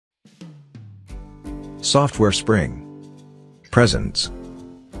Software Spring. Presents.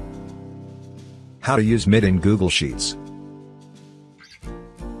 How to use MID in Google Sheets.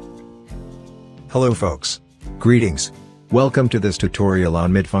 Hello folks. Greetings. Welcome to this tutorial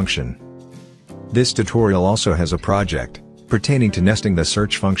on MID function. This tutorial also has a project pertaining to nesting the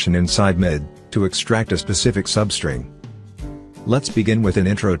search function inside MID to extract a specific substring. Let's begin with an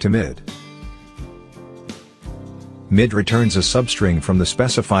intro to MID. MID returns a substring from the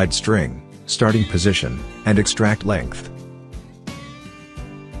specified string, starting position, and extract length.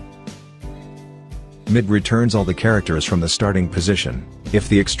 MID returns all the characters from the starting position, if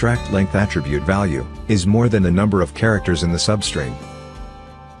the extract length attribute value is more than the number of characters in the substring.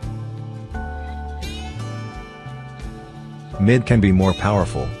 MID can be more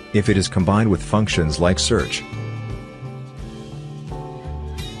powerful if it is combined with functions like search.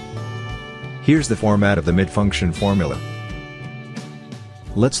 Here's the format of the MID function formula.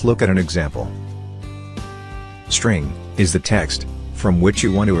 Let's look at an example. String is the text from which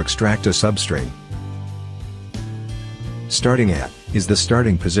you want to extract a substring. Starting at is the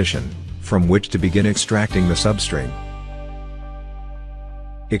starting position from which to begin extracting the substring.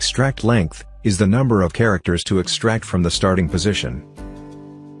 Extract length is the number of characters to extract from the starting position.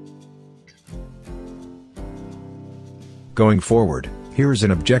 Going forward, here is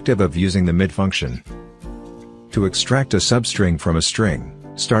an objective of using the MID function. To extract a substring from a string,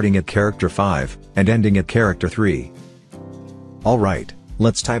 starting at character 5, and ending at character 3. Alright,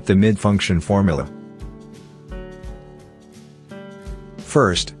 let's type the MID function formula.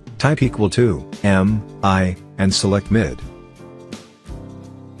 First, type equal to MI, and select MID.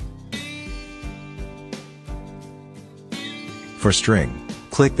 For string,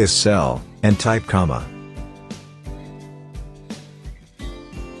 click this cell, and type comma.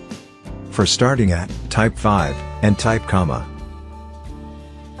 For starting at, type 5, and type comma.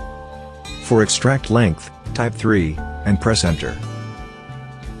 For extract length, type 3, and press enter.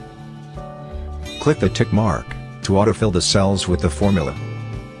 Click the tick mark to autofill the cells with the formula.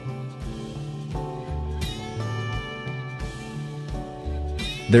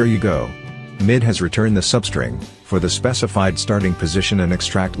 There you go. MID has returned the substring for the specified starting position and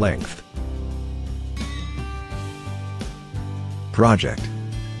extract length. Project.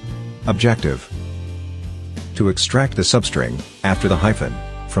 Objective. To extract the substring, after the hyphen,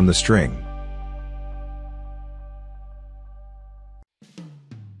 from the string.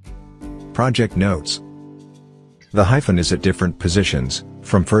 Project notes. The hyphen is at different positions,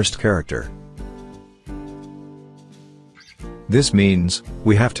 from first character. This means,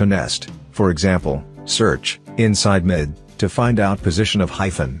 we have to nest, for example, search, inside MID, to find out position of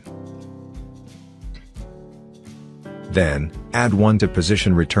hyphen. Then, add 1 to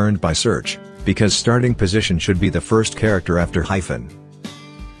position returned by search, because starting position should be the first character after hyphen.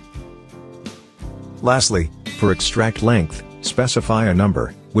 Lastly, for extract length, specify a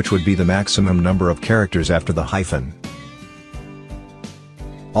number, which would be the maximum number of characters after the hyphen.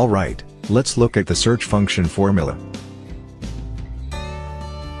 Alright, let's look at the search function formula.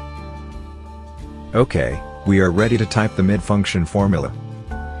 Okay, we are ready to type the MID function formula.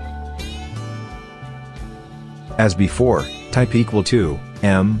 As before, type equal to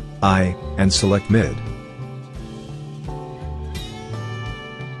MI, and select MID.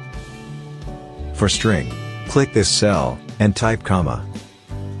 For string, click this cell, and type comma.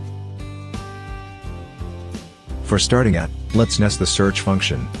 For starting at, let's nest the search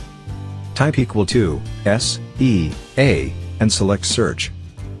function. Type equal to SEA, and select search.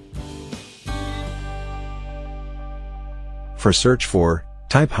 For search for,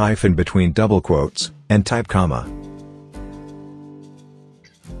 type hyphen between double quotes, and type comma.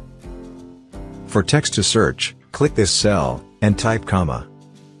 For text to search, click this cell, and type comma.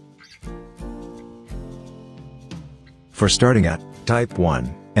 For starting at, type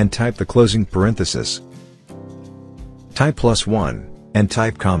 1, and type the closing parenthesis. Type +1, and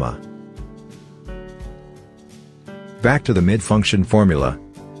type comma. Back to the MID function formula.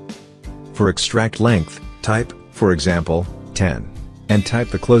 For extract length, type, for example, 10, and type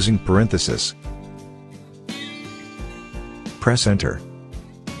the closing parenthesis. Press enter.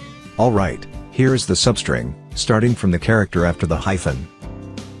 Alright, here is the substring, starting from the character after the hyphen.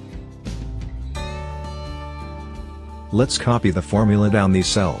 Let's copy the formula down these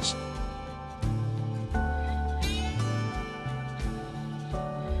cells.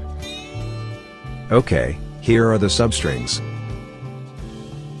 Okay, here are the substrings.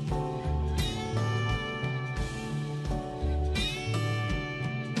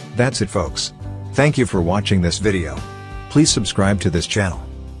 That's it folks. Thank you for watching this video. Please subscribe to this channel.